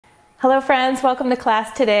Hello friends, welcome to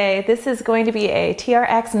class today. This is going to be a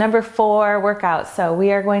TRX number 4 workout. So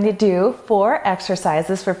we are going to do 4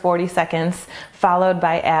 exercises for 40 seconds followed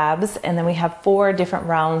by abs, and then we have 4 different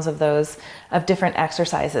rounds of those different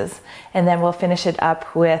exercises. And then we'll finish it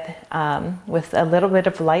up with a little bit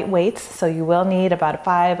of light weights. So you will need about a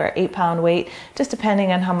 5 or 8 pound weight, just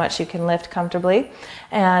depending on how much you can lift comfortably.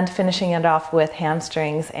 And finishing it off with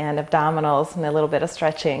hamstrings and abdominals and a little bit of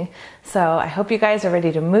stretching. So I hope you guys are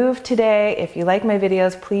ready to move today. If you like my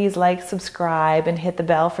videos, please like, subscribe, and hit the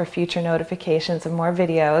bell for future notifications of more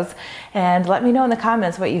videos. And let me know in the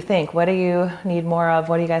comments what you think. What do you need more of?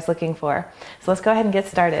 What are you guys looking for? So let's go ahead and get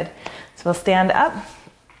started. So we'll stand up.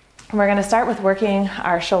 And we're going to start with working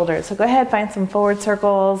our shoulders. So go ahead, find some forward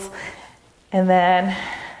circles, and then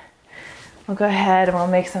we'll go ahead and we'll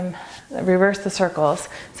make some, reverse the circles.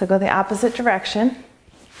 So go the opposite direction.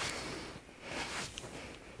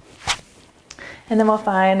 And then we'll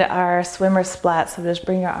find our swimmer splat. So just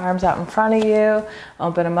bring your arms out in front of you,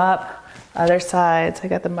 open them up. Other side. So I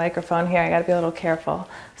got the microphone here, I got to be a little careful.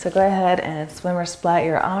 So go ahead and swimmer splat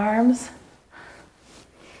your arms.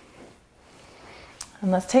 And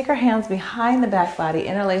let's take our hands behind the back body,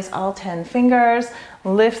 interlace all 10 fingers,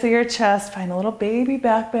 lift through your chest, find a little baby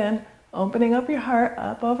back bend, opening up your heart,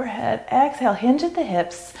 up overhead. Exhale, hinge at the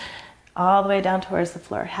hips, all the way down towards the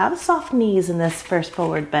floor. Have soft knees in this first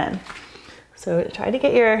forward bend. So try to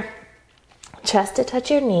get your chest to touch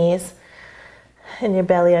your knees and your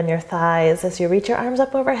belly on your thighs as you reach your arms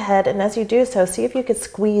up overhead. And as you do so, see if you could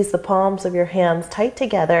squeeze the palms of your hands tight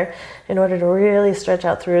together in order to really stretch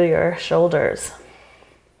out through your shoulders.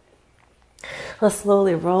 Let's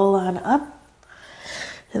slowly roll on up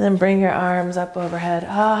and then bring your arms up overhead.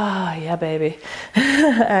 Ah, yeah, baby.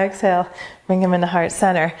 Exhale, bring them into heart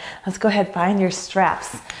center. Let's go ahead, find your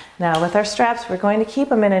straps. Now with our straps, we're going to keep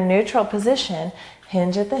them in a neutral position,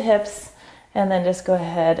 hinge at the hips, and then just go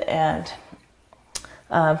ahead and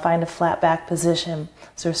find a flat back position.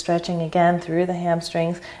 So stretching again through the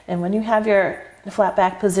hamstrings. And when you have your flat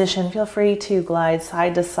back position, feel free to glide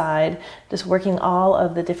side to side, just working all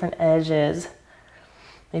of the different edges.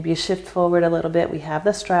 Maybe you shift forward a little bit. We have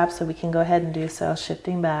the straps, so we can go ahead and do so,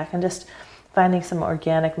 shifting back and just finding some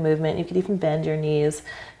organic movement. You could even bend your knees.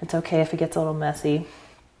 It's okay if it gets a little messy.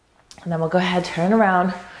 And then we'll go ahead, turn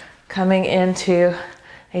around, coming into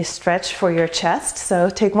a stretch for your chest. So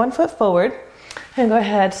take one foot forward and go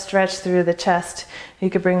ahead, stretch through the chest. You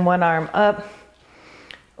could bring one arm up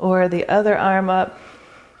or the other arm up.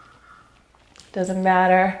 Doesn't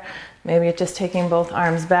matter. Maybe you're just taking both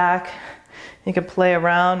arms back. You could play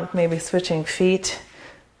around with maybe switching feet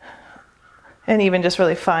and even just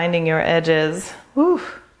really finding your edges. Woo,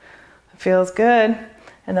 it feels good.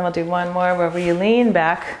 And then we'll do one more where we lean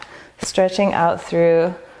back, stretching out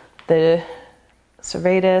through the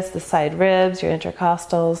serratus, the side ribs, your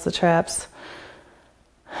intercostals, the traps,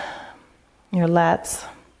 your lats.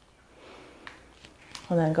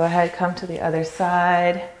 And then go ahead, come to the other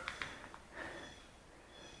side.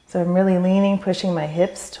 So I'm really leaning, pushing my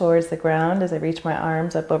hips towards the ground as I reach my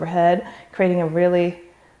arms up overhead, creating a really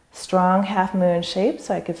strong half moon shape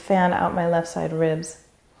so I could fan out my left side ribs.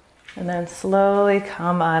 And then slowly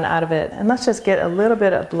come on out of it. And let's just get a little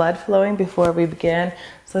bit of blood flowing before we begin.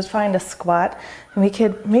 So let's find a squat. And we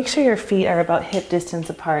could make sure your feet are about hip distance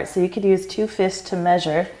apart. So you could use 2 fists to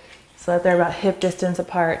measure so that they're about hip distance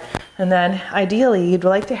apart. And then ideally, you'd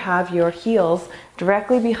like to have your heels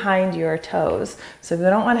directly behind your toes. So we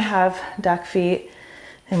don't want to have duck feet,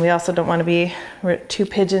 and we also don't want to be too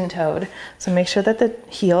pigeon-toed. So make sure that the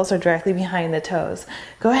heels are directly behind the toes.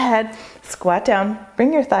 Go ahead, squat down,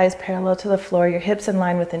 bring your thighs parallel to the floor, your hips in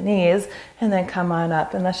line with the knees, and then come on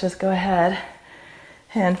up. And let's just go ahead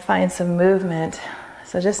and find some movement.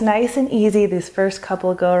 So just nice and easy these first couple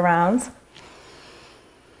of go-arounds.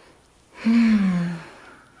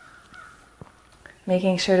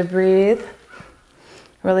 Making sure to breathe.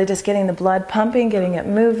 Really just getting the blood pumping, getting it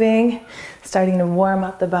moving, starting to warm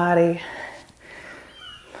up the body.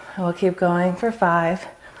 And we'll keep going for 5,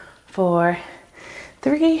 4,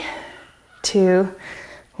 3, 2,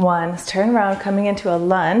 1. Let's turn around, coming into a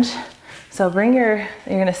lunge. So you're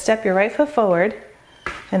going to step your right foot forward.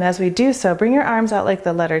 And as we do so, bring your arms out like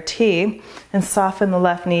the letter T and soften the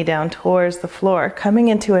left knee down towards the floor, coming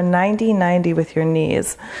into a 90-90 with your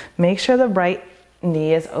knees. Make sure the right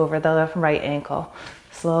knee is over the right ankle.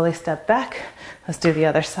 Slowly step back. Let's do the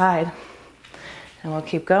other side. And we'll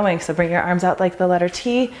keep going. So bring your arms out like the letter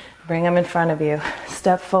T, bring them in front of you.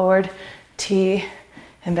 Step forward, T,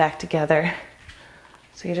 and back together.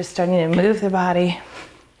 So you're just starting to move the body,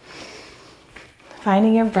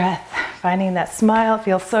 finding your breath. Finding that smile. It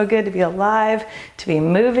feels so good to be alive, to be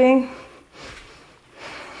moving.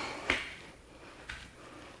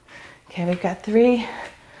 Okay, we've got 3,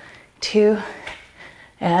 2,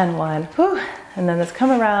 and 1. Whew. And then let's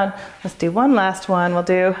come around. Let's do one last one. We'll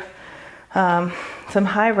do some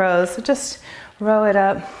high rows. So just row it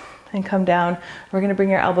up and come down. We're going to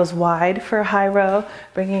bring your elbows wide for a high row,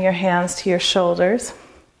 bringing your hands to your shoulders.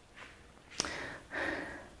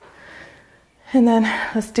 And then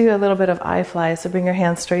let's do a little bit of eye fly. So bring your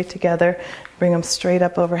hands straight together, bring them straight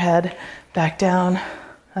up overhead, back down,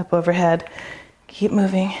 up overhead. Keep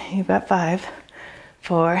moving. You've got 5,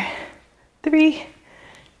 4, 3,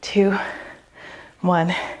 2,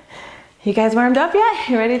 1. You guys warmed up yet?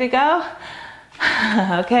 You ready to go?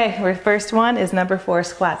 Okay, our first one is number 4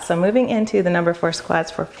 squats. So moving into the number 4 squats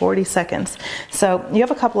for 40 seconds. So you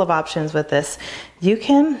have a couple of options with this. You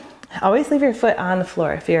can always leave your foot on the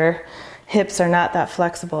floor if your hips are not that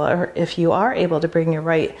flexible, or if you are able to bring your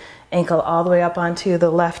right ankle all the way up onto the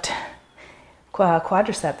left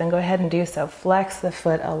quadricep, then go ahead and do so. Flex the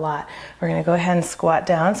foot a lot. We're going to go ahead and squat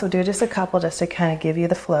down. So do just a couple just to kind of give you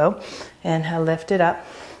the flow. And lift it up.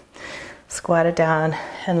 Squat it down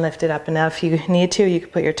and lift it up. And now if you need to, you can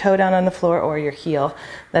put your toe down on the floor or your heel.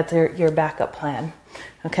 That's your backup plan.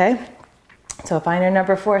 Okay? So find your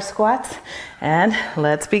number 4 squats and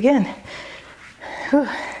let's begin. Whew.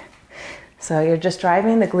 So you're just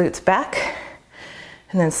driving the glutes back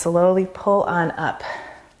and then slowly pull on up.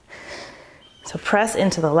 So press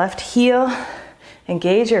into the left heel.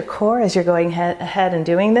 Engage your core as you're going ahead and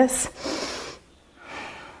doing this.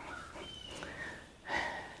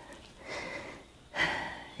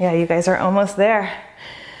 Yeah, you guys are almost there.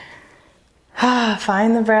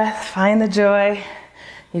 Find the breath, find the joy.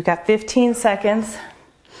 You've got 15 seconds.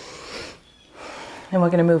 And we're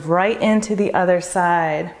going to move right into the other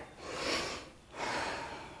side.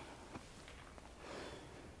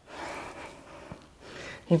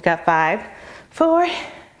 You've got 5, 4,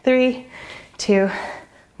 3, 2,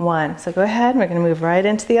 1. So go ahead, we're going to move right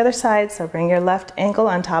into the other side. So bring your left ankle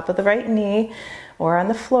on top of the right knee or on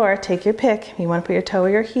the floor. Take your pick. You want to put your toe or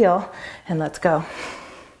your heel, and let's go.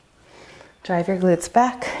 Drive your glutes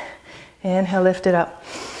back. Inhale, lift it up.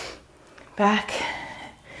 Back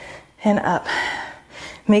and up.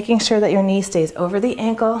 Making sure that your knee stays over the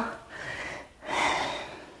ankle.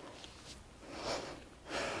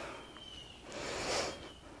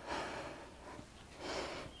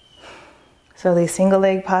 So these single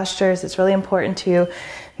leg postures, it's really important to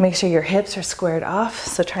make sure your hips are squared off.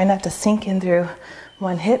 So try not to sink in through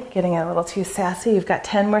one hip, getting a little too sassy. You've got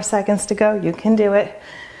 10 more seconds to go. You can do it.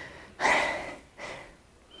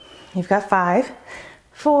 You've got 5,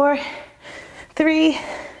 4, 3,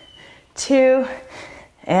 2,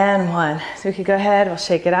 and 1. So we could go ahead, we'll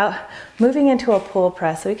shake it out. Moving into a pull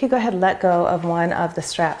press. So we could go ahead and let go of one of the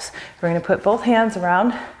straps. We're going to put both hands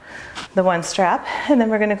around the one strap, and then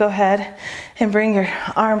we're going to go ahead and bring your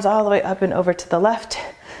arms all the way up and over to the left,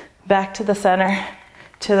 back to the center,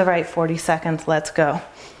 to the right. 40 seconds. Let's go.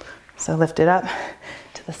 So lift it up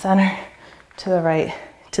to the center, to the right,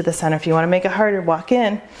 to the center. If you want to make it harder, walk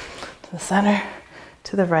in to the center,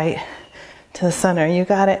 to the right, to the center. You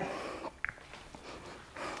got it.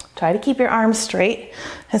 Try to keep your arms straight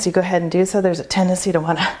as you go ahead and do so. There's a tendency to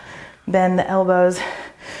want to bend the elbows.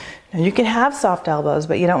 Now you can have soft elbows,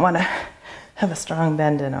 but you don't want to have a strong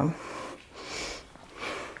bend in them.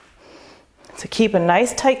 So keep a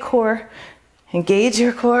nice tight core. Engage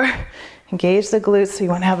your core. Engage the glutes. So you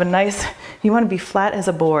want to have a nice, you want to be flat as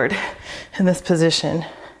a board in this position,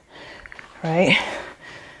 right?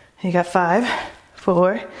 You got 5,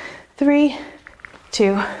 4, 3,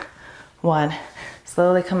 2, 1.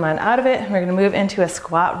 Slowly come on out of it. We're going to move into a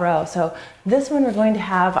squat row. So this one we're going to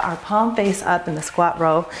have our palm face up in the squat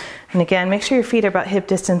row. And again, make sure your feet are about hip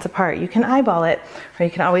distance apart. You can eyeball it, or you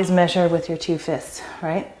can always measure with your 2 fists,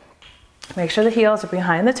 right? Make sure the heels are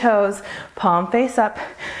behind the toes, palm face up.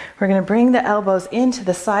 We're going to bring the elbows into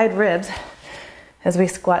the side ribs as we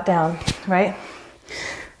squat down, right?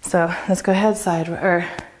 So let's go ahead, side or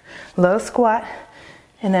low squat,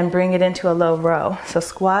 and then bring it into a low row. So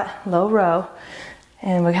squat, low row.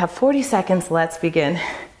 And we have 40 seconds. Let's begin.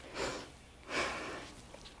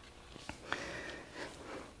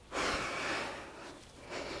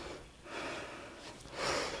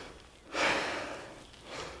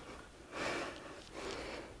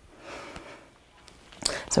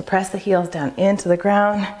 So press the heels down into the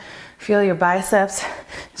ground. Feel your biceps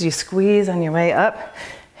as you squeeze on your way up.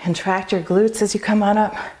 Contract your glutes as you come on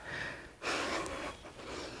up.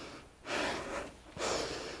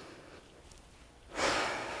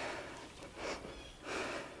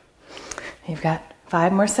 You've got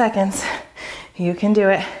 5 more seconds. You can do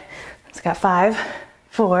it. It's got 5,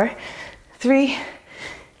 4, 3,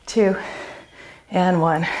 2, and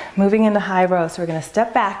 1. Moving into high row. So we're going to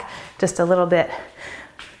step back just a little bit.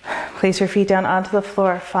 Place your feet down onto the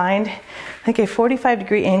floor. Find like a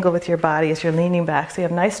 45-degree angle with your body as you're leaning back. So you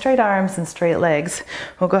have nice straight arms and straight legs.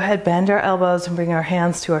 We'll go ahead, bend our elbows and bring our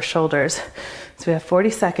hands to our shoulders. So we have 40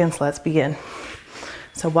 seconds. Let's begin.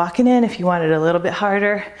 So walking in if you want it a little bit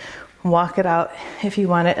harder. Walk it out if you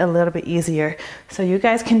want it a little bit easier. So you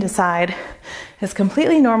guys can decide. It's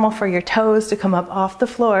completely normal for your toes to come up off the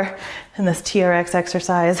floor in this TRX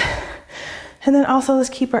exercise. And then also let's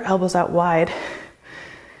keep our elbows out wide.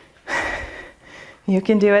 You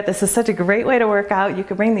can do it. This is such a great way to work out. You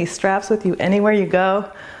can bring these straps with you anywhere you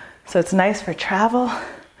go. So it's nice for travel.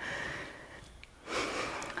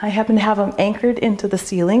 I happen to have them anchored into the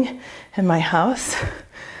ceiling in my house.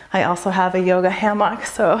 I also have a yoga hammock,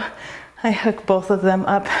 so I hook both of them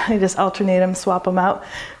up. I just alternate them, swap them out.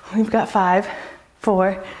 We've got 5,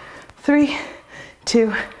 4, 3,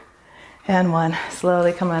 2, and 1.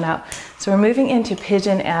 Slowly come on out. So we're moving into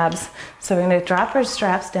pigeon abs. So we're going to drop our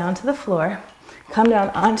straps down to the floor, come down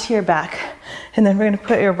onto your back, and then we're going to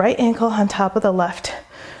put your right ankle on top of the left,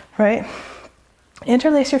 right?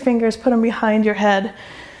 Interlace your fingers, put them behind your head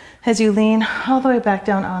as you lean all the way back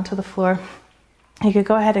down onto the floor. You could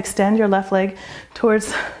go ahead, extend your left leg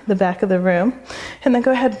towards the back of the room, and then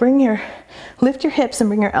go ahead, lift your hips and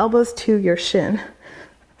bring your elbows to your shin.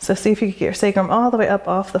 So see if you can get your sacrum all the way up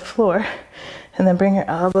off the floor, and then bring your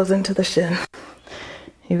elbows into the shin.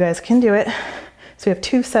 You guys can do it. So we have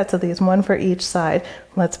 2 sets of these, 1 for each side.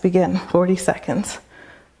 Let's begin, 40 seconds.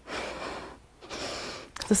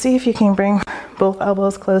 So see if you can bring both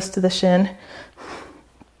elbows close to the shin.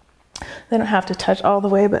 They don't have to touch all the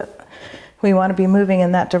way, but we want to be moving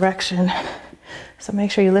in that direction. So make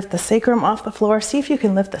sure you lift the sacrum off the floor. See if you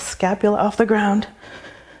can lift the scapula off the ground.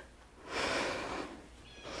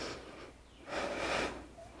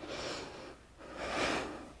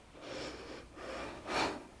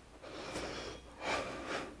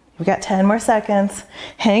 We've got 10 more seconds.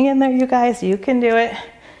 Hang in there, you guys. You can do it.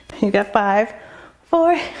 You got 5,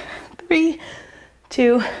 4, 3,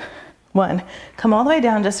 2, 1. Come all the way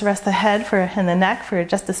down, just rest the head and the neck for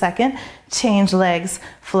just a second. Change legs.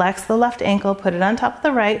 Flex the left ankle, put it on top of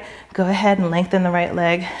the right. Go ahead and lengthen the right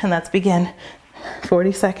leg, and let's begin.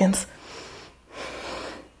 40 seconds.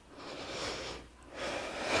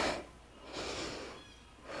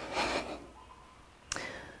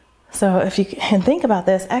 So if you can think about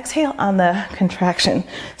this, exhale on the contraction.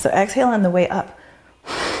 So exhale on the way up.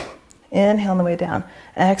 Inhale on the way down.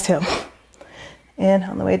 Exhale.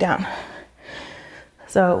 Inhale on the way down.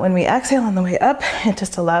 So when we exhale on the way up, it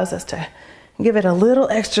just allows us to give it a little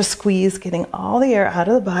extra squeeze, getting all the air out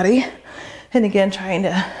of the body. And again, trying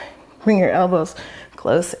to bring your elbows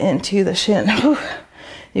close into the shin. Whew.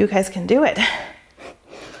 You guys can do it.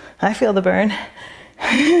 I feel the burn.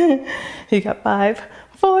 You got 5,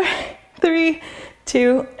 4, 3,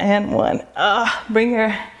 2, and 1. Bring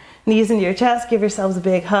your knees into your chest, give yourselves a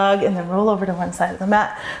big hug, and then roll over to one side of the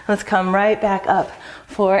mat. Let's come right back up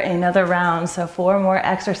for another round. So 4 more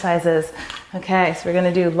exercises. Okay, so we're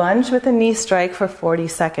gonna do lunge with a knee strike for 40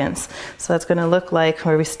 seconds. So that's gonna look like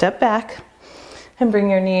where we step back and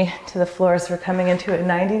bring your knee to the floor. So we're coming into a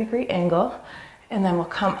 90-degree angle, and then we'll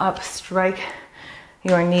come up, strike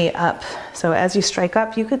your knee up. So as you strike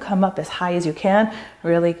up, you could come up as high as you can,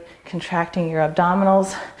 really contracting your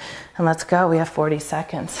abdominals. And let's go. We have 40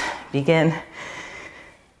 seconds. Begin.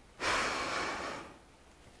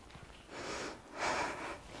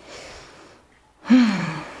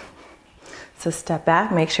 So step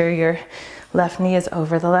back, make sure your left knee is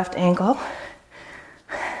over the left ankle.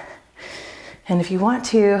 And if you want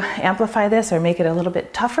to amplify this or make it a little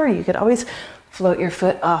bit tougher, you could always float your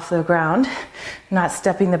foot off the ground, not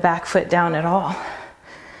stepping the back foot down at all.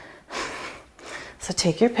 So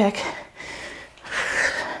take your pick.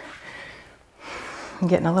 I'm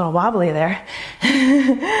getting a little wobbly there.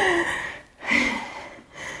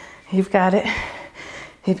 You've got it.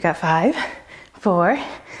 You've got 5, 4,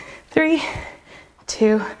 3,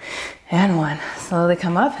 2, and 1. Slowly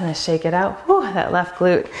come up and then shake it out. Whew, that left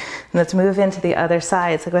glute. And let's move into the other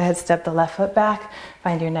side. So go ahead, step the left foot back.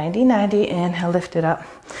 Find your 90-90. Inhale, lift it up.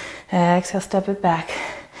 Exhale, step it back.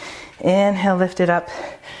 Inhale, lift it up.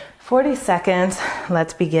 40 seconds.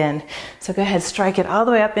 Let's begin. So go ahead, strike it all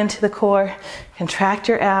the way up into the core. Contract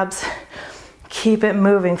your abs. Keep it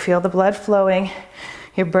moving. Feel the blood flowing.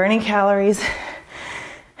 You're burning calories.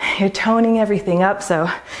 You're toning everything up. So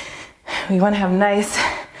we want to have nice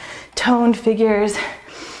toned figures.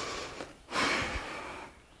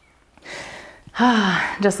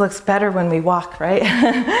 Just looks better when we walk, right?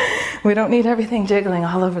 We don't need everything jiggling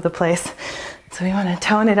all over the place. So we want to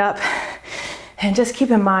tone it up. And just keep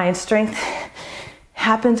in mind, strength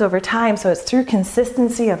happens over time. So it's through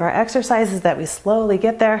consistency of our exercises that we slowly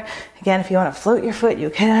get there. Again, if you want to float your foot, you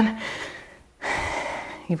can.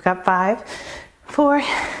 You've got 5, 4,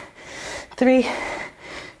 3,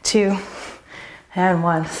 2, and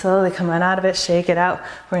 1. Slowly come on out of it, shake it out.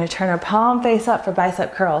 We're going to turn our palm face up for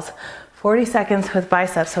bicep curls. 40 seconds with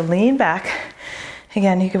biceps, so lean back.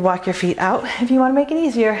 Again, you could walk your feet out if you want to make it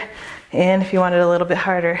easier, and if you want it a little bit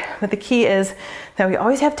harder. But the key is that we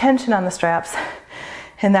always have tension on the straps,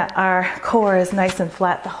 and that our core is nice and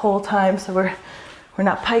flat the whole time, so we're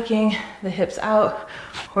not piking the hips out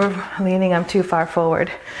or leaning them too far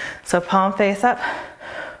forward. So palm face up,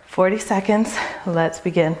 40 seconds, let's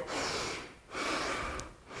begin.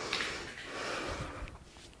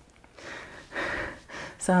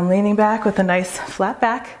 So I'm leaning back with a nice flat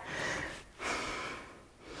back.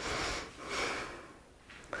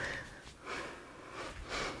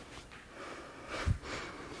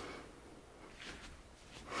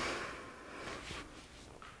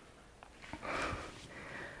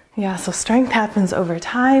 Yeah, so strength happens over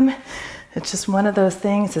time. It's just one of those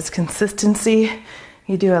things, it's consistency.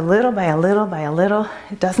 You do a little by a little by a little.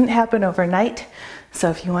 It doesn't happen overnight.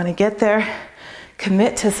 So if you want to get there,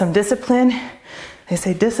 commit to some discipline. They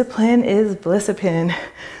say discipline is blissipin,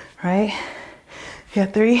 right? You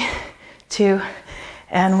got 3, 2,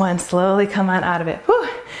 and 1. Slowly come on out of it. Whew.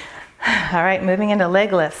 All right, moving into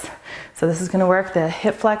leg lifts. So this is going to work the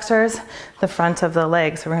hip flexors, the front of the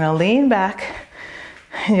legs. So we're going to lean back,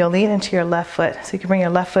 and you'll lean into your left foot. So you can bring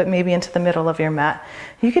your left foot maybe into the middle of your mat.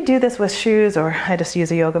 You could do this with shoes, or I just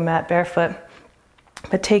use a yoga mat barefoot.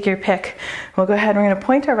 But take your pick. We'll go ahead and we're going to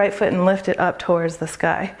point our right foot and lift it up towards the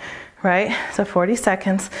sky. Right? So 40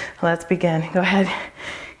 seconds. Let's begin. Go ahead.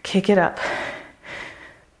 Kick it up.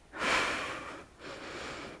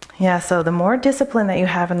 Yeah, so the more discipline that you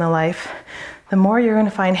have in the life, the more you're going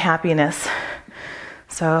to find happiness.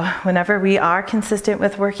 So whenever we are consistent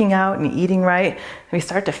with working out and eating right, we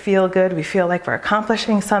start to feel good. We feel like we're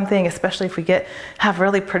accomplishing something, especially if we have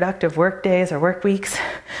really productive work days or work weeks.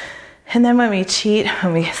 And then when we cheat,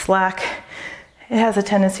 when we slack, it has a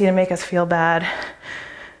tendency to make us feel bad.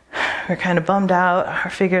 We're kind of bummed out. Our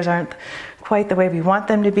figures aren't quite the way we want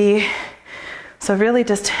them to be. So really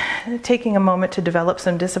just taking a moment to develop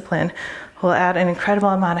some discipline will add an incredible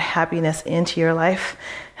amount of happiness into your life.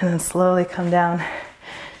 And then slowly come down,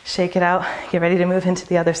 shake it out, get ready to move into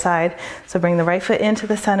the other side. So bring the right foot into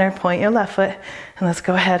the center, point your left foot, and let's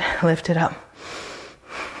go ahead, lift it up.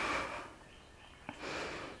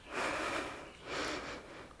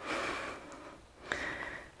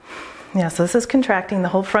 Yeah, so this is contracting the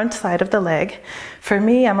whole front side of the leg. For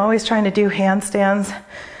me, I'm always trying to do handstands.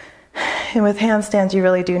 And with handstands, you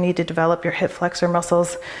really do need to develop your hip flexor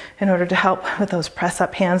muscles in order to help with those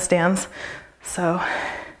press-up handstands. So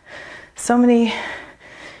many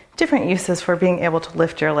different uses for being able to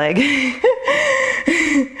lift your leg.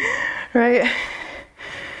 Right?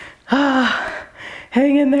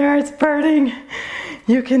 Hang in there, it's burning.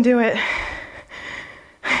 You can do it.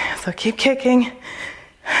 So keep kicking.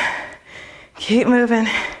 Keep moving.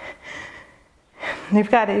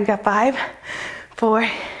 You've got it. You've got 5, 4,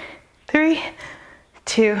 3,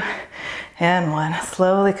 2, and 1.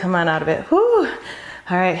 Slowly come on out of it. Woo! All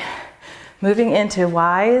right. Moving into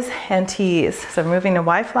Ys and Ts. So moving to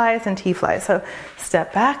Y flies and T flies. So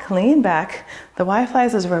step back, lean back. The Y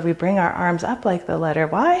flies is where we bring our arms up like the letter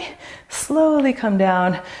Y. Slowly come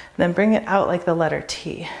down, then bring it out like the letter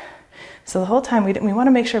T. So the whole time we want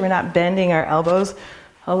to make sure we're not bending our elbows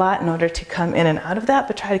a lot in order to come in and out of that,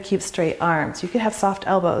 but try to keep straight arms. You could have soft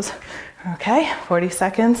elbows. Okay, 40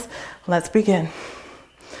 seconds. Let's begin.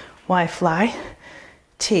 Y fly,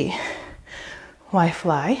 T. Y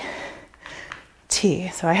fly, T.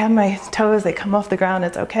 So I have my toes, they come off the ground,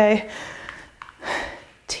 it's okay.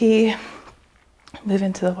 T, move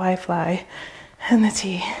into the Y fly, and the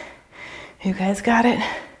T. You guys got it?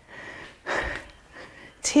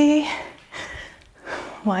 T,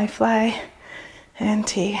 Y fly, and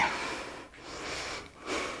T.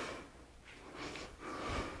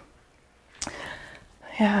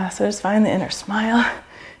 Yeah, so just find the inner smile.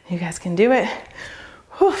 You guys can do it.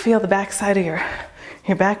 Whew, feel the back side of your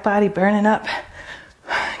back body burning up,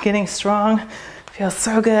 getting strong. Feels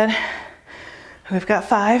so good. We've got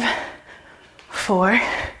 5, 4,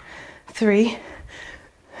 3,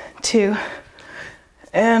 2,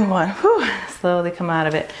 and 1. Whew, slowly come out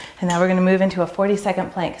of it. And now we're going to move into a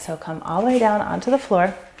 40-second plank. So come all the way down onto the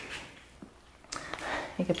floor.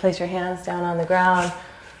 You can place your hands down on the ground.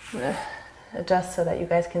 adjust so that you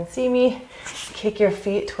guys can see me. Kick your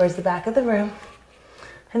feet towards the back of the room.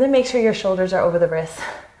 And then make sure your shoulders are over the wrists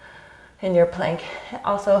in your plank.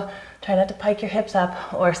 Also, try not to pike your hips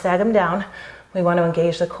up or sag them down. We want to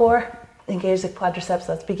engage the core, engage the quadriceps.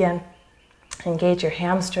 Let's begin. Engage your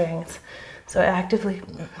hamstrings. So actively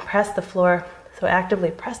press the floor. So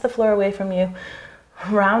actively press the floor away from you,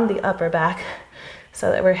 round the upper back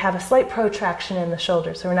so that we have a slight protraction in the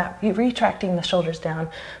shoulders. So we're not retracting the shoulders down,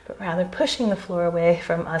 but rather pushing the floor away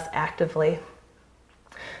from us actively.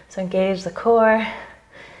 So engage the core.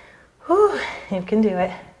 Whew, you can do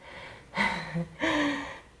it.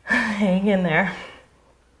 Hang in there.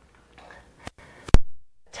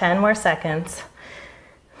 10 more seconds.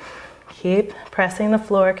 Keep pressing the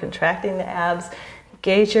floor, contracting the abs.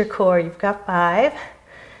 Engage your core. You've got 5,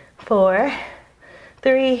 4,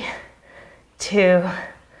 3, 2,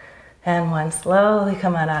 and 1. Slowly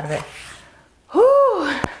come on out of it.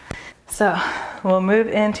 Whew. So we'll move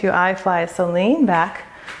into I fly. So lean back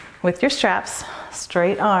with your straps,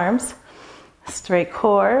 straight arms, straight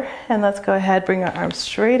core, and let's go ahead, bring our arms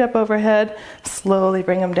straight up overhead, slowly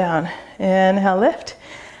bring them down. Inhale, lift,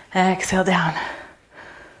 exhale, down.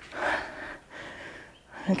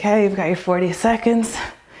 Okay, you've got your 40 seconds.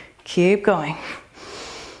 Keep going.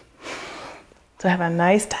 So have a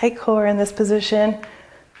nice tight core in this position.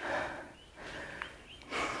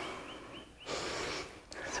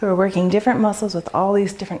 So we're working different muscles with all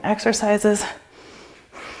these different exercises.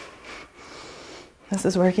 This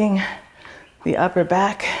is working the upper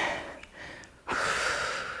back.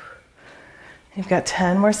 You've got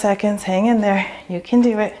 10 more seconds. Hang in there. You can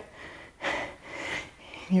do it.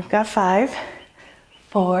 You've got 5,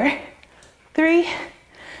 4, 3,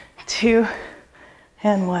 2,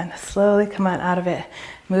 and 1. Slowly come on out of it.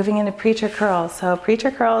 Moving into preacher curls. So preacher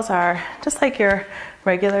curls are just like your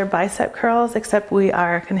regular bicep curls, except we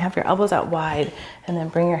are going to have your elbows out wide and then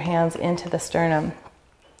bring your hands into the sternum.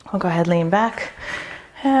 We'll go ahead, lean back.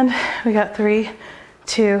 And we got 3,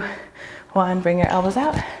 2, 1. Bring your elbows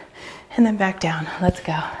out and then back down. Let's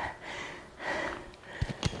go.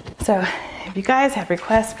 So if you guys have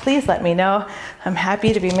requests, please let me know. I'm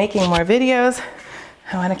happy to be making more videos.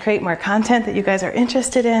 I want to create more content that you guys are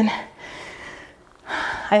interested in.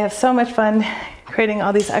 I have so much fun creating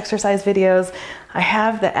all these exercise videos. I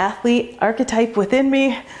have the athlete archetype within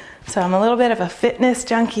me, so I'm a little bit of a fitness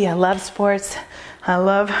junkie. I love sports. I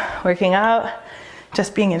love working out,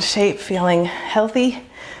 just being in shape, feeling healthy.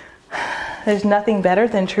 There's nothing better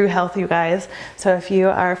than true health, you guys. So if you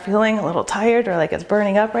are feeling a little tired or like it's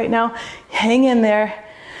burning up right now, hang in there.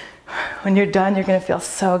 When you're done, you're gonna feel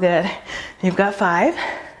so good. You've got 5,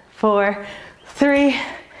 4, 3,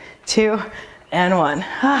 2, and 1.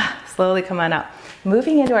 Slowly come on out.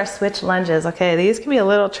 Moving into our switch lunges. Okay, these can be a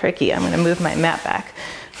little tricky. I'm gonna move my mat back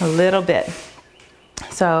a little bit.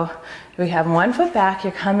 So we have 1 foot back,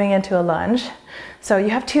 you're coming into a lunge. So you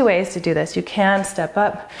have 2 ways to do this. You can step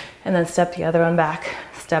up and then step the other one back,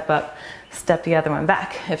 step up, step the other one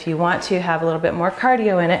back. If you want to have a little bit more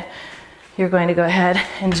cardio in it, you're going to go ahead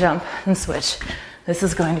and jump and switch. This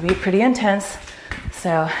is going to be pretty intense,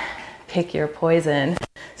 so pick your poison.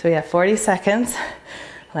 So we have 40 seconds.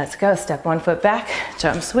 Let's go. Step 1 foot back,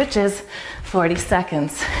 jump switches, 40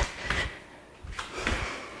 seconds.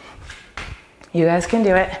 You guys can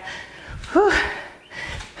do it. Whew.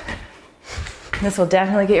 This will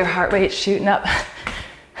definitely get your heart rate shooting up.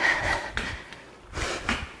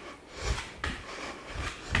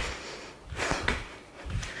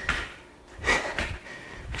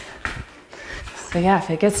 So yeah, if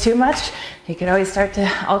it gets too much, you can always start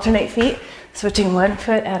to alternate feet, switching 1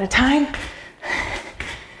 foot at a time.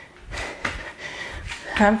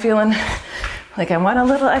 I'm feeling like I want a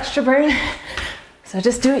little extra burn, so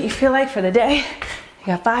just do what you feel like for the day. You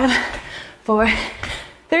got 5, 4,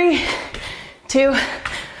 3, 2,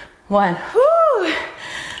 1. Woo!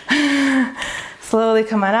 Slowly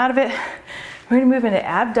come on out of it. We're gonna move into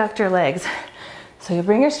abductor legs. So you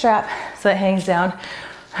bring your strap so it hangs down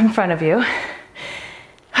in front of you.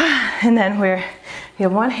 And then you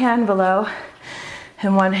have 1 hand below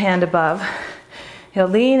and 1 hand above. You'll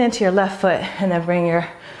lean into your left foot and then bring your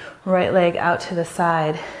right leg out to the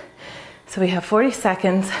side. So we have 40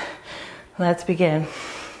 seconds. Let's begin.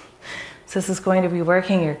 So this is going to be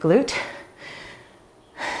working your glute.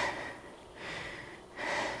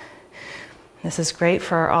 This is great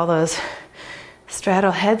for all those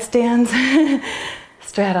straddle headstands,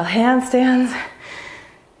 straddle handstands.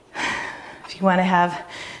 If you want to have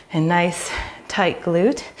a nice tight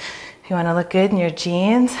glute, if you want to look good in your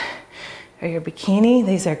jeans or your bikini,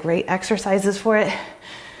 these are great exercises for it.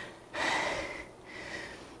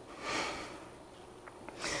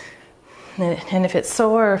 And if it's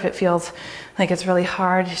sore or if it feels like it's really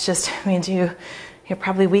hard, it just means you're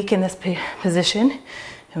probably weak in this position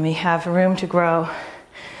and we have room to grow.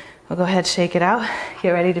 We'll go ahead, shake it out,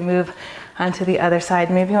 get ready to move onto the other side.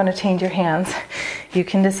 Maybe you want to change your hands. You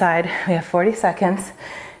can decide. We have 40 seconds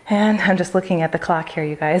and I'm just looking at the clock here,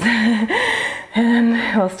 you guys.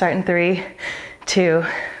 And we'll start in 3, 2,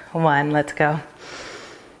 1, let's go.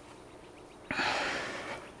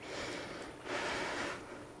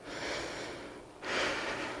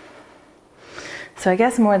 So I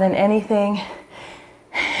guess more than anything,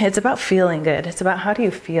 it's about feeling good. It's about how do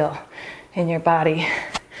you feel in your body?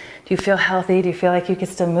 Do you feel healthy? Do you feel like you can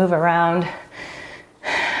still move around?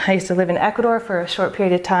 I used to live in Ecuador for a short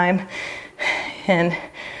period of time, and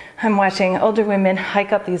I'm watching older women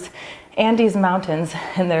hike up these Andes mountains,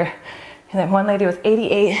 and one lady was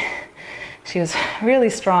 88. She was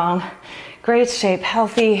really strong, great shape,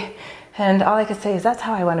 healthy, and all I could say is that's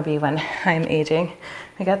how I want to be when I'm aging.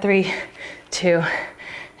 We got 3, 2,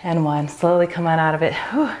 and 1. Slowly come on out of it.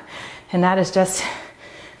 Whew. And that is just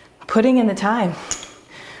putting in the time.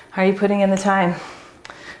 Are you putting in the time?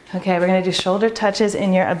 Okay, we're going to do shoulder touches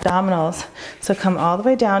in your abdominals. So come all the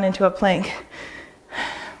way down into a plank.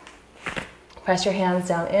 Press your hands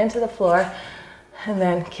down into the floor and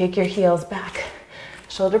then kick your heels back.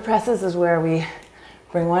 Shoulder presses is where we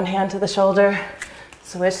bring one hand to the shoulder,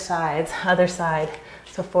 switch sides, other side.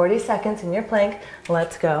 So 40 seconds in your plank.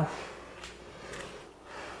 Let's go.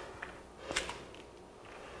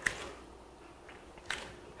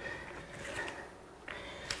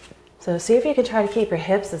 So see if you can try to keep your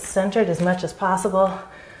hips as centered as much as possible.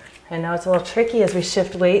 I know it's a little tricky as we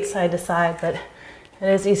shift weight side to side, but it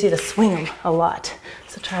is easy to swing them a lot.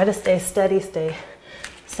 So try to stay steady, stay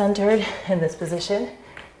centered in this position.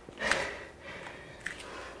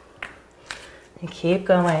 And keep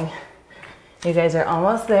going. You guys are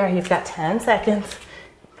almost there. You've got 10 seconds.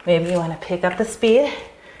 Maybe you want to pick up the speed.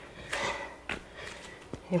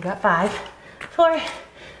 You've got 5, 4,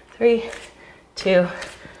 3, 2,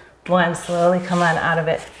 1. Slowly come on out of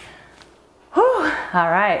it. Whew. All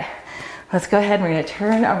right. Let's go ahead and we're going to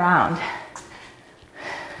turn around.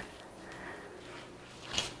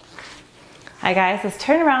 Hi guys, let's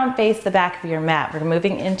turn around, face the back of your mat. We're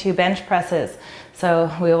moving into bench presses.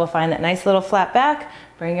 So we will find that nice little flat back.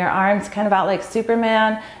 Bring your arms kind of out like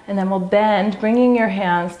Superman, and then we'll bend, bringing your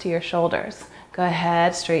hands to your shoulders. Go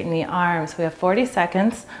ahead, straighten the arms. We have 40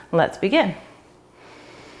 seconds. Let's begin.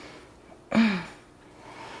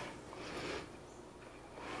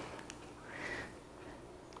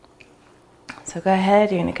 So go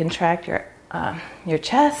ahead, you're going to contract your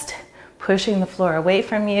chest, pushing the floor away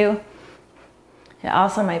from you. It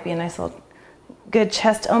also might be a nice little good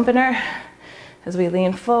chest opener as we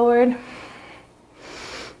lean forward.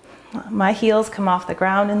 My heels come off the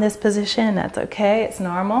ground in this position. That's okay, it's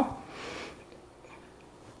normal.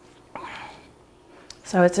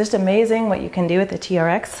 So it's just amazing what you can do with the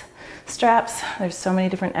TRX straps. There's so many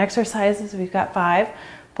different exercises. We've got 5,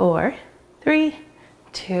 4, 3,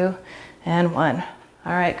 2, and 1.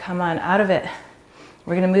 All right, come on out of it.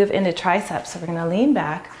 We're gonna move into triceps. So we're gonna lean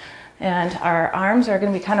back and our arms are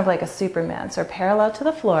gonna be kind of like a Superman. So parallel to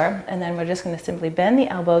the floor, and then we're just gonna simply bend the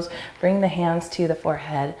elbows, bring the hands to the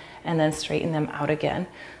forehead, and then straighten them out again.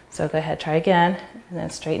 So go ahead, try again, and then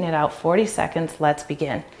straighten it out. 40 seconds, let's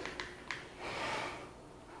begin.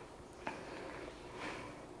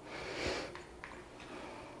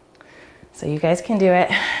 So you guys can do it.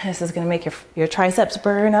 This is gonna make your triceps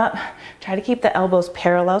burn up. Try to keep the elbows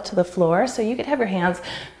parallel to the floor. So you could have your hands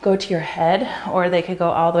go to your head, or they could go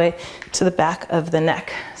all the way to the back of the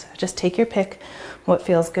neck. So just take your pick, what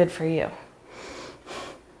feels good for you.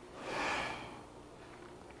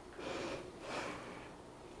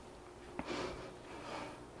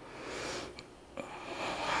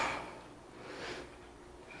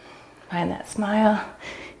 Find that smile.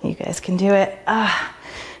 You guys can do it.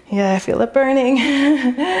 Yeah, I feel it burning.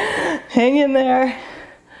 Hang in there.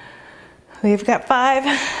 We've got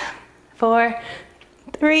 5, 4,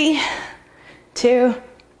 3, 2,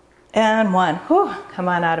 and 1. Whew, come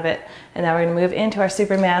on out of it. And now we're gonna move into our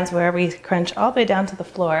Supermans where we crunch all the way down to the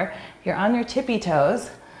floor. You're on your tippy toes,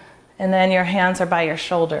 and then your hands are by your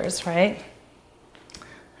shoulders, right?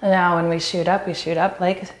 And now when we shoot up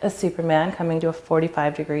like a Superman, coming to a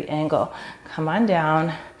 45-degree angle. Come on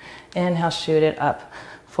down, inhale, shoot it up.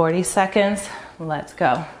 40 seconds, let's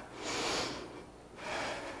go.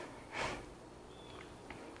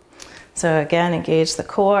 So again, engage the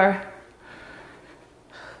core.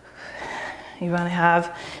 You want to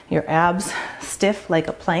have your abs stiff like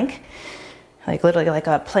a plank, like literally like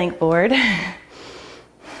a plank board.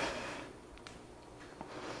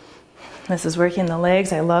 This is working the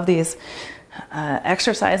legs. I love these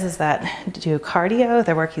exercises that do cardio.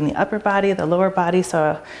 They're working the upper body, the lower body,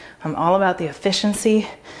 so I'm all about the efficiency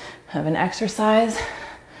of an exercise.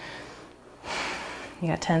 You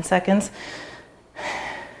got 10 seconds.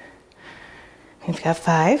 You've got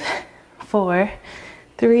 5, 4,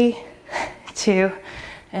 3, 2,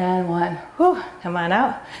 and 1. Whew, come on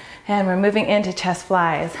out. And we're moving into chest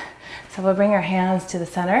flies. So we'll bring our hands to the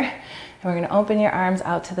center, and we're going to open your arms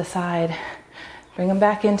out to the side. Bring them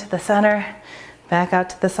back into the center, back out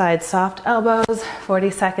to the side. Soft elbows,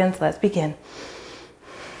 40 seconds. Let's begin.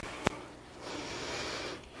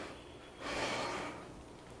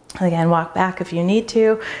 Again, walk back if you need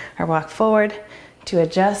to, or walk forward to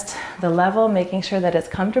adjust the level, making sure that it's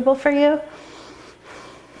comfortable for you.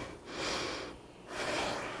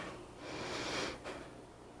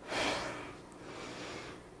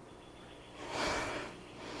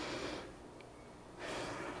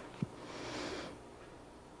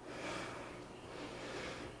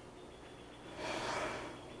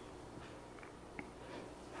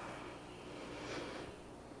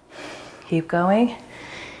 Keep going.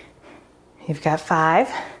 You've got 5,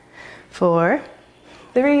 4,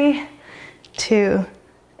 3, 2,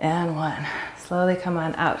 and 1. Slowly come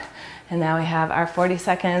on out. And now we have our 40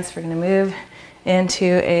 seconds. We're going to move into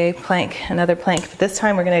a plank, another plank. But this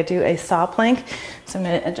time we're going to do a saw plank. So I'm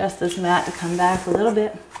going to adjust this mat to come back a little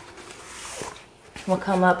bit. We'll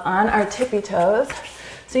come up on our tippy toes.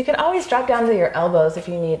 So you can always drop down to your elbows if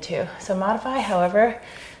you need to. So modify however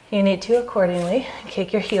you need to accordingly.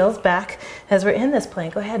 Kick your heels back. As we're in this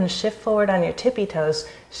plank, go ahead and shift forward on your tippy toes.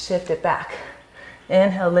 Shift it back.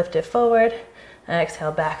 Inhale, lift it forward.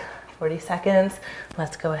 Exhale, back. 40 seconds.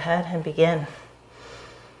 Let's go ahead and begin.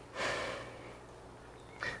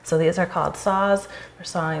 So these are called saws. We're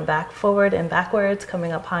sawing back, forward, and backwards,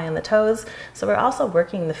 coming up high on the toes. So we're also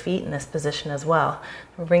working the feet in this position as well.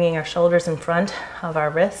 We're bringing our shoulders in front of our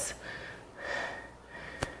wrists.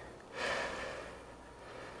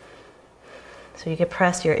 So you can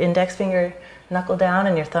press your index finger knuckle down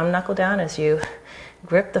and your thumb knuckle down as you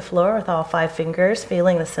grip the floor with all 5 fingers,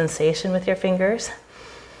 feeling the sensation with your fingers.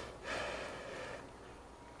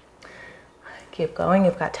 Keep going,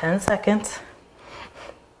 you've got 10 seconds.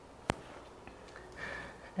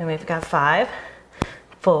 And we've got 5,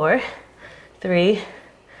 4, 3,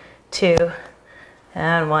 2,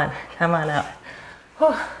 and 1. Come on out.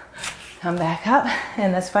 Whew. Come back up,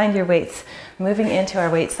 and let's find your weights. Moving into our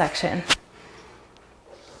weight section.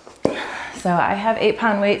 So I have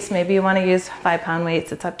 8-pound weights. Maybe you want to use 5-pound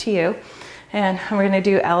weights. It's up to you. And we're going to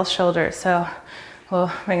do L shoulders. So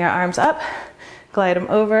we'll bring our arms up, glide them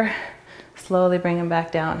over, slowly bring them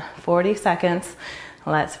back down. 40 seconds.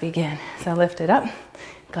 Let's begin. So lift it up,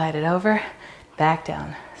 glide it over, back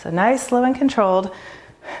down. So nice, slow, and controlled.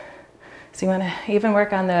 So you want to even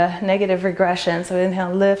work on the negative regression. So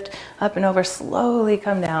inhale, lift, up and over, slowly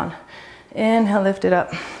come down. Inhale, lift it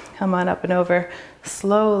up, come on up and over,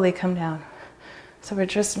 slowly come down. So we're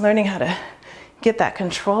just learning how to get that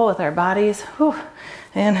control with our bodies. Whew.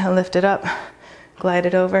 Inhale, lift it up, glide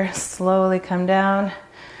it over, slowly come down.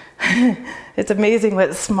 It's amazing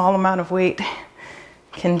what a small amount of weight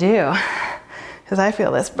can do. Because I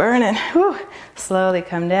feel this burning. Whew. Slowly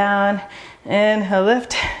come down. Inhale,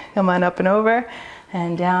 lift, come on up and over,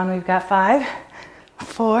 and down. We've got 5,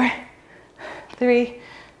 4, 3,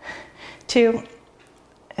 2,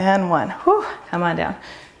 and 1. Whew. Come on down.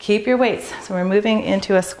 Keep your weights. So we're moving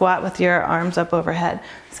into a squat with your arms up overhead.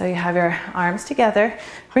 So you have your arms together.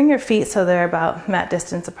 Bring your feet so they're about mat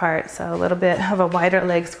distance apart. So a little bit of a wider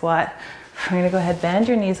leg squat. We're going to go ahead, bend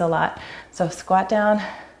your knees a lot. So squat down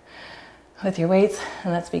with your weights,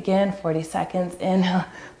 and let's begin. 40 seconds. Inhale,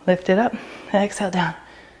 lift it up. Exhale, down.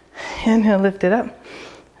 Inhale, lift it up.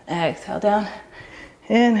 Exhale, down.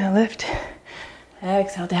 Inhale, lift.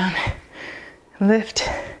 Exhale, down. Lift.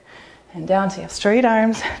 And down. So you have straight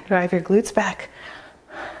arms. Drive your glutes back.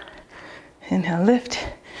 Inhale, lift.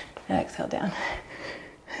 Exhale, down.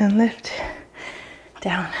 And lift.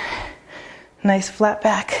 Down. Nice flat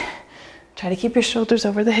back. Try to keep your shoulders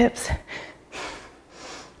over the hips.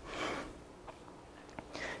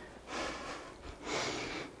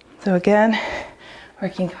 So again,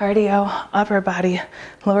 working cardio, upper body,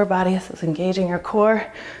 lower body. This is engaging your core.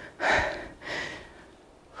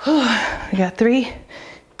 We got 3,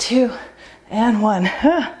 2, and 1.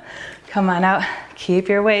 Come on out. Keep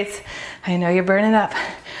your weights. I know you're burning up.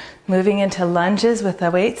 Moving into lunges with the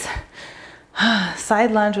weights.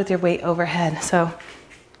 Side lunge with your weight overhead. So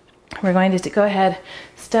we're going to go ahead,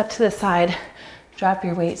 step to the side, drop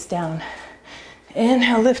your weights down.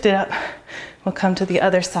 Inhale, lift it up. We'll come to the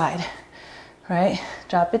other side, right?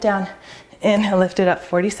 Drop it down. Inhale, lift it up,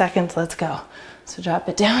 40 seconds, let's go. So drop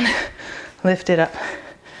it down, lift it up,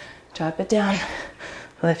 drop it down,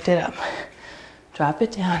 lift it up, drop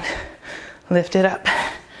it down, lift it up,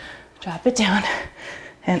 drop it down,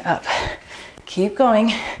 and up. Keep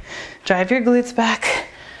going, drive your glutes back.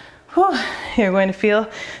 Whew. You're going to feel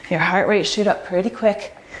your heart rate shoot up pretty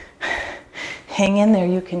quick. Hang in there,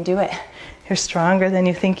 you can do it. You're stronger than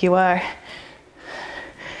you think you are.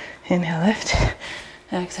 Inhale, lift,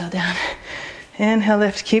 exhale, down. Inhale,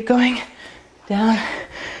 lift, keep going. Down,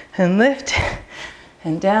 and lift,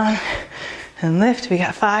 and down, and lift. We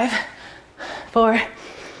got 5, 4,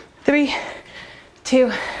 3,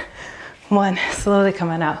 2, 1. Slowly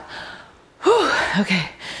coming out. Whew. Okay,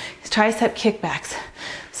 tricep kickbacks.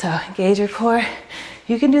 So engage your core.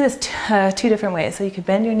 You can do this 2 different ways. So you could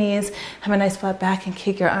bend your knees, have a nice flat back, and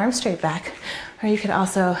kick your arms straight back. Or you could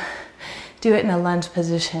also do it in a lunge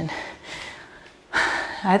position.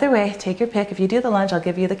 Either way, take your pick. If you do the lunge, I'll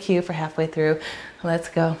give you the cue for halfway through. Let's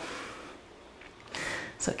go.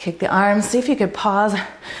 So kick the arms. See if you could pause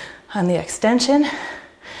on the extension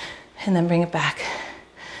and then bring it back.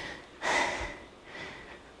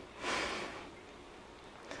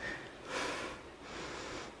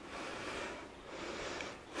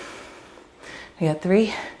 We got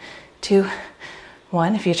 3, 2,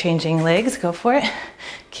 1. If you're changing legs, go for it.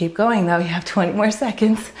 Keep going though, you have 20 more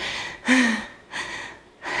seconds.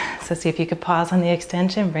 So see if you could pause on the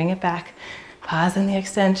extension, bring it back. Pause on the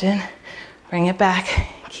extension, bring it back.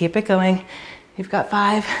 Keep it going. You've got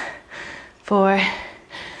 5, 4,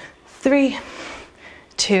 3,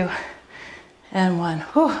 2, and 1.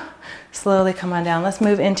 Whew. Slowly come on down. Let's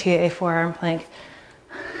move into a forearm plank.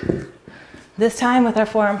 This time with our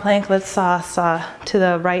forearm plank, let's saw to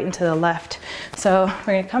the right and to the left. So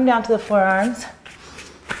we're going to come down to the forearms,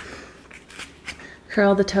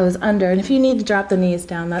 curl the toes under, and if you need to drop the knees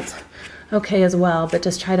down, that's okay as well, but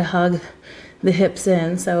just try to hug the hips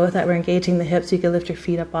in. So with that, we're engaging the hips. You can lift your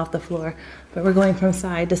feet up off the floor, but we're going from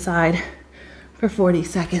side to side for 40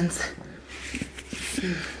 seconds.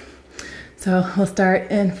 So we'll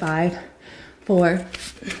start in 5, 4,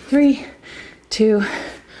 3, 2,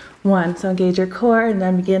 1. So engage your core and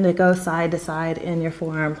then begin to go side to side in your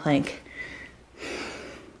forearm plank.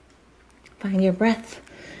 Find your breath.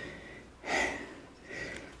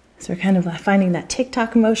 So we're kind of finding that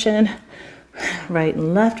tick-tock motion, right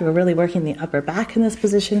and left. We're really working the upper back in this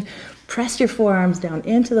position. Press your forearms down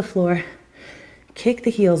into the floor. Kick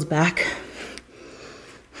the heels back.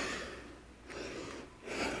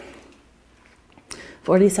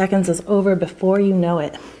 "40 seconds is over before you know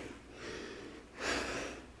it.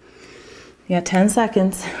 You got 10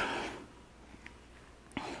 seconds.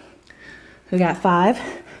 We got 5,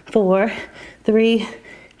 4, 3,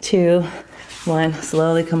 2, 1.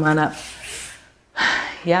 Slowly come on up.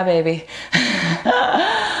 Yeah, baby.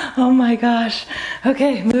 Oh my gosh.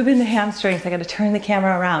 Okay, moving the hamstrings. I gotta turn the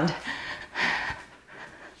camera around.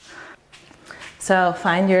 So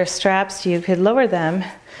find your straps. You could lower them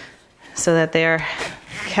so that they're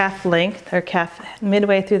calf length, or calf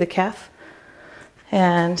midway through the calf.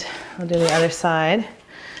 And we'll do the other side.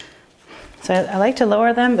 So I like to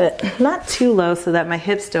lower them, but not too low so that my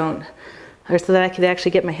hips don't, or so that I could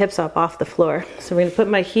actually get my hips up off the floor. So we're gonna put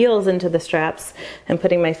my heels into the straps and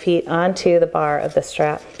putting my feet onto the bar of the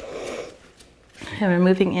strap. And we're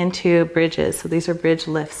moving into bridges. So these are bridge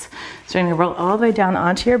lifts. So you're gonna roll all the way down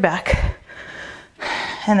onto your back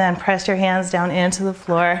and then press your hands down into the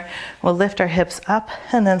floor. We'll lift our hips up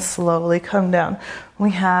and then slowly come down.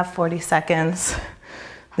 We have 40 seconds.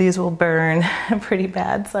 These will burn pretty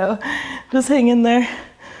bad, so just hang in there.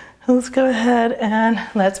 Let's go ahead and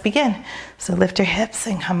let's begin. So lift your hips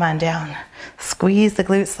and come on down. Squeeze the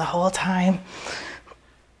glutes the whole time.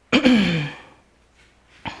 You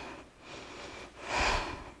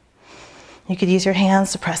could use your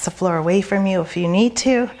hands to press the floor away from you if you need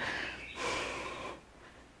to.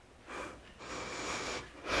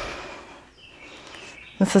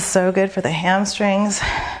 This is so good for the hamstrings.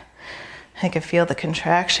 I can feel the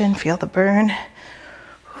contraction, feel the burn.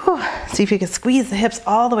 Whew. See if you can squeeze the hips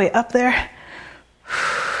all the way up there.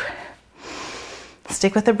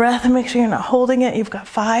 Stick with the breath and make sure you're not holding it. You've got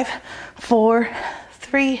 5, 4,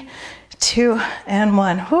 3, 2, and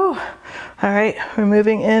 1. Whew. All right, we're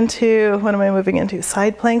moving into, what am I moving into?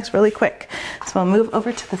 Side planks really quick. So I'll move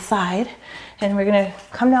over to the side and we're gonna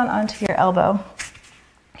come down onto your elbow.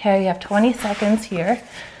 Okay, you have 20 seconds here.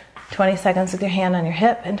 20 seconds with your hand on your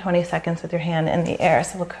hip and 20 seconds with your hand in the air.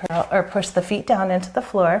 So we'll curl or push the feet down into the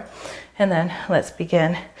floor and then let's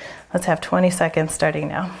begin. Let's have 20 seconds starting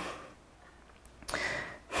now.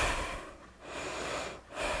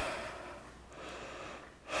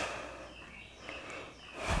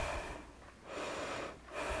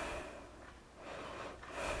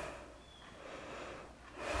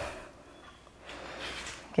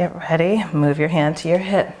 Get ready, move your hand to your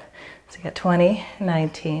hip. So you got 20,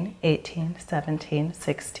 19, 18, 17,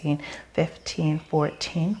 16, 15,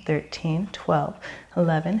 14, 13, 12,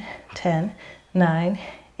 11, 10, 9,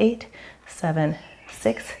 8, 7,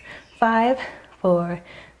 6, 5, 4,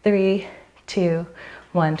 3, 2,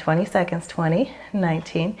 1. 20 seconds. 20,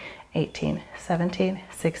 19, 18, 17,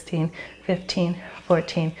 16, 15,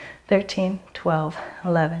 14, 13, 12,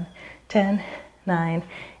 11, 10, 9,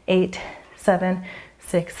 8, 7,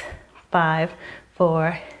 6, 5,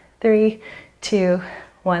 4, 3, 2,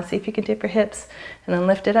 1. See if you can dip your hips and then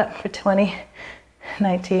lift it up for 20,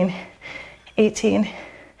 19, 18,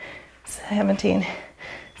 17,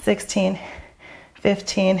 16,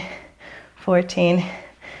 15, 14,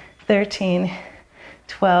 13,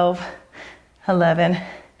 12, 11,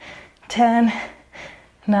 10,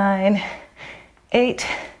 9, 8,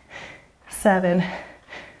 7,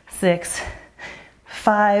 6,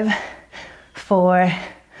 5, 4,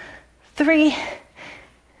 3,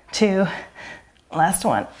 2, last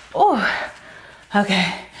one. Oh,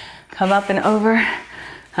 okay. Come up and over.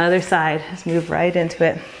 Other side. Just move right into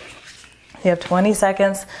it. You have 20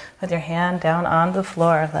 seconds with your hand down on the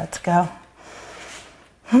floor. Let's go.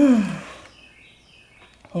 You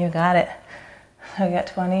got it. We got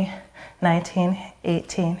 20, 19,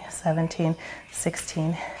 18, 17,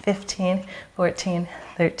 16, 15, 14,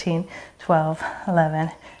 13, 12,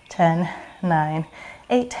 11, 10, 9,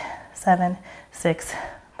 8, 7, 6,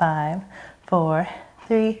 5, 4,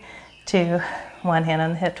 3, 2, 1. Hand on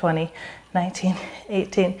the hip. 20, 19,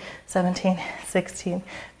 18, 17, 16,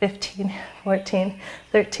 15, 14,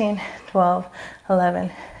 13, 12,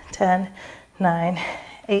 11, 10, 9,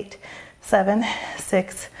 8, 7,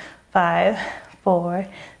 6, 5, 4,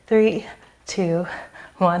 3, 2,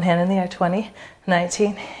 1. Hand in the air. 20,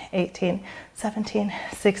 19, 18, 17,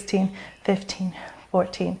 16, 15,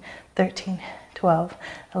 14, 13, 12,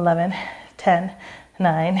 11, 10,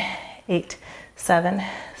 9, 8, 7,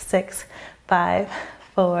 6, 5,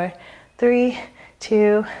 4, 3,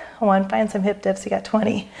 2, 1. Find some hip dips. You got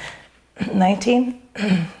 20, 19,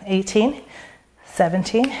 18,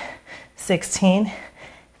 17, 16,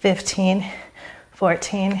 15,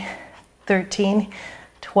 14, 13,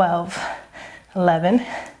 12, 11,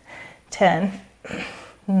 10,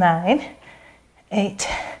 9, 8,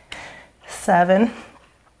 7,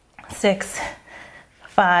 6,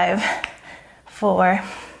 5, 4,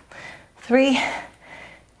 3,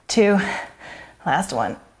 2, last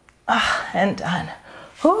one. And done.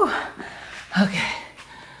 Whew. Okay.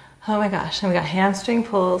 Oh my gosh. And we got hamstring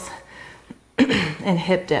pulls and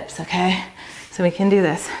hip dips, okay? So we can do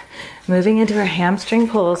this. Moving into our hamstring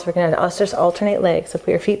pulls, we're gonna just alternate legs. So put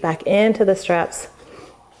your feet back into the straps.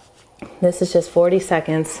 This is just 40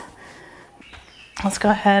 seconds. Let's go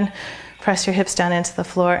ahead, press your hips down into the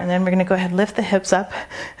floor, and then we're gonna go ahead and lift the hips up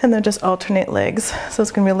and then just alternate legs. So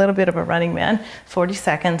it's gonna be a little bit of a running man. 40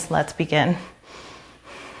 seconds, let's begin.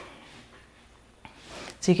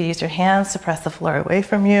 So you can use your hands to press the floor away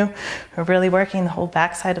from you. We're really working the whole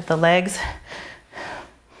back side of the legs.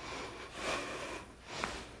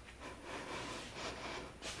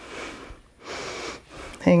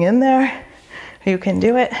 Hang in there. You can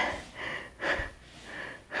do it.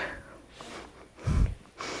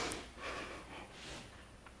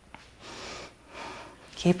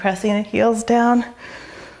 Keep pressing the heels down.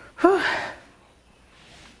 Whew.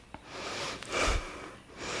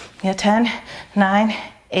 Yeah, 10, 9,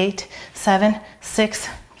 8, 7, 6,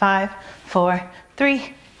 5, 4,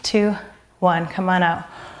 3, 2, 1. Come on out.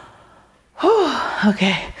 Whew.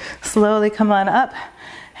 Okay, slowly come on up.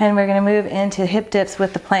 And we're gonna move into hip dips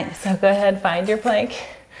with the plank. So go ahead, find your plank.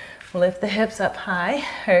 Lift the hips up high,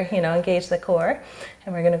 or engage the core.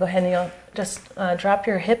 And we're gonna go ahead and you'll just drop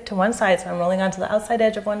your hip to one side. So I'm rolling onto the outside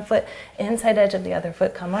edge of one foot, inside edge of the other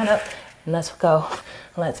foot. Come on up, and let's go.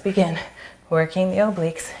 Let's begin. Working the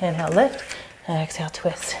obliques. Inhale, lift, exhale,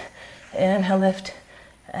 twist. Inhale, lift,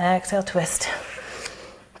 exhale, twist.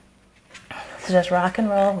 So just rock and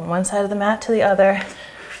roll from one side of the mat to the other.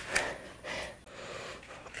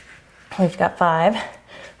 We've got 5,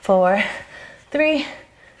 4, 3,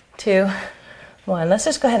 2, 1. Let's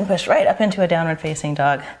just go ahead and push right up into a downward facing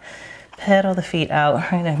dog. Pedal the feet out.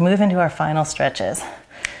 We're going to move into our final stretches.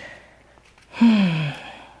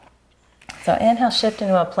 So inhale, shift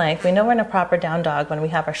into a plank. We know we're in a proper down dog when we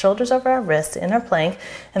have our shoulders over our wrists in our plank,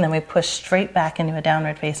 and then we push straight back into a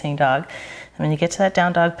downward facing dog. And when you get to that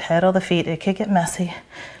down dog, pedal the feet. It could get messy.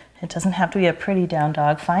 It doesn't have to be a pretty down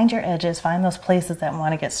dog. Find your edges, find those places that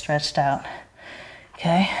want to get stretched out.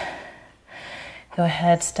 Okay? Go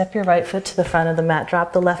ahead, step your right foot to the front of the mat.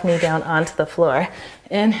 Drop the left knee down onto the floor.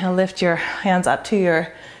 Inhale, lift your hands up to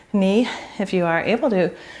your knee. If you are able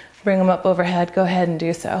to bring them up overhead, go ahead and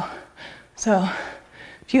do so. So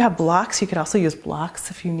if you have blocks, you could also use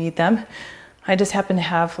blocks if you need them. I just happen to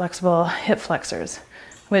have flexible hip flexors,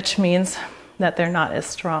 which means that they're not as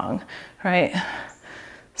strong, right?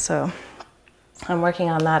 So I'm working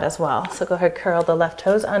on that as well. So go ahead, curl the left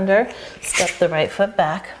toes under, step the right foot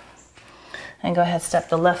back, and go ahead, step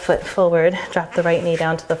the left foot forward, drop the right knee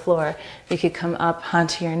down to the floor. You could come up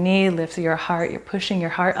onto your knee, lift your heart. You're pushing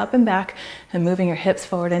your heart up and back and moving your hips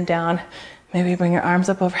forward and down. Maybe bring your arms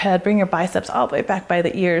up overhead, bring your biceps all the way back by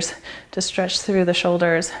the ears to stretch through the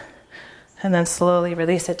shoulders, and then slowly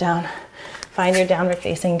release it down. Find your downward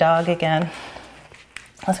facing dog again.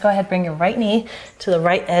 Let's go ahead, bring your right knee to the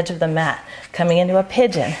right edge of the mat, coming into a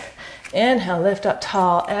pigeon. Inhale, lift up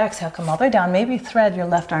tall. Exhale, come all the way down. Maybe thread your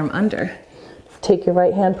left arm under. Take your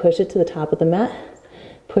right hand, push it to the top of the mat.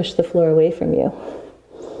 Push the floor away from you.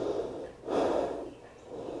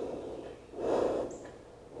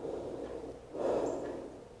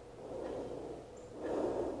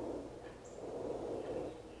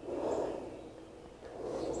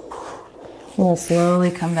 We'll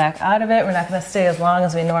slowly come back out of it. We're not going to stay as long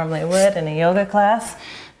as we normally would in a yoga class.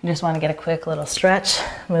 You just want to get a quick little stretch,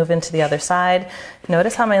 move into the other side.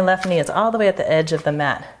 Notice how my left knee is all the way at the edge of the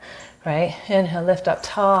mat, right? Inhale, lift up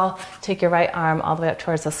tall. Take your right arm all the way up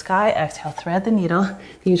towards the sky. Exhale, thread the needle.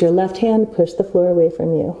 Use your left hand, push the floor away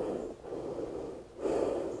from you.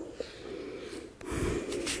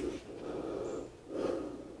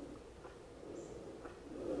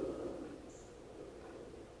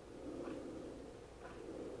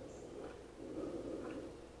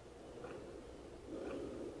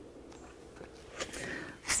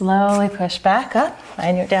 Slowly push back up,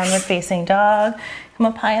 find your downward facing dog, come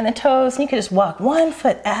up high on the toes, and you can just walk one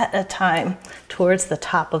foot at a time towards the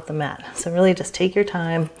top of the mat. So really just take your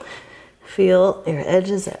time, feel your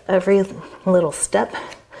edges at every little step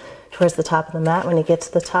towards the top of the mat. When you get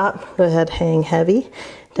to the top, go ahead, hang heavy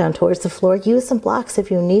down towards the floor. Use some blocks if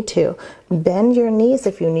you need to. Bend your knees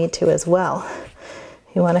if you need to as well.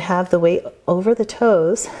 You want to have the weight over the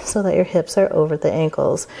toes so that your hips are over the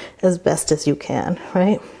ankles as best as you can,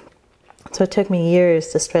 right? So it took me years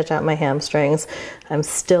to stretch out my hamstrings. I'm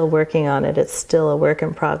still working on it. It's still a work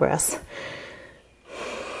in progress.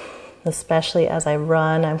 Especially as I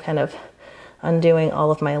run, I'm kind of undoing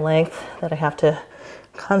all of my length that I have to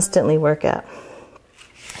constantly work at.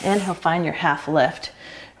 Inhale, find your half lift.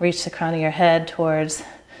 Reach the crown of your head towards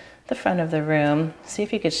the front of the room. See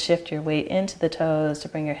if you could shift your weight into the toes to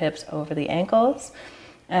bring your hips over the ankles.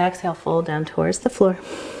 Exhale, fold down towards the floor.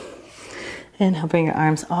 Inhale, bring your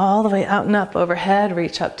arms all the way out and up overhead.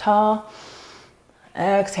 Reach up tall.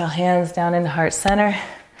 Exhale, hands down into heart center.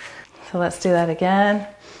 So let's do that again.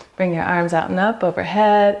 Bring your arms out and up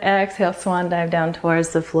overhead. Exhale, swan dive down towards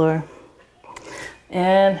the floor.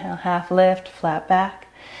 Inhale, half lift, flat back.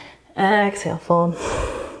 Exhale, fold.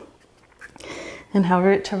 Inhale,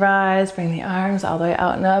 root to rise. Bring the arms all the way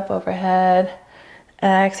out and up overhead.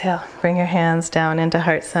 Exhale, bring your hands down into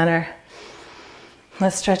heart center.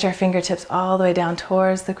 Let's stretch our fingertips all the way down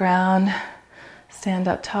towards the ground. Stand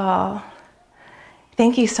up tall.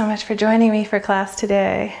 Thank you so much for joining me for class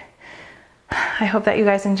today. I hope that you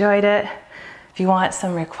guys enjoyed it. If you want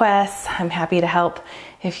some requests, I'm happy to help.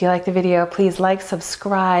 If you like the video, please like,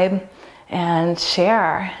 subscribe, and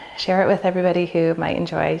share. Share it with everybody who might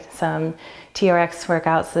enjoy some TRX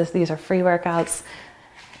workouts. These are free workouts.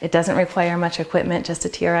 It doesn't require much equipment, just a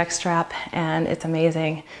TRX strap, and it's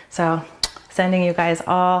amazing. So sending you guys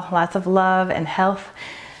all lots of love and health.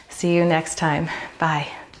 See you next time. Bye.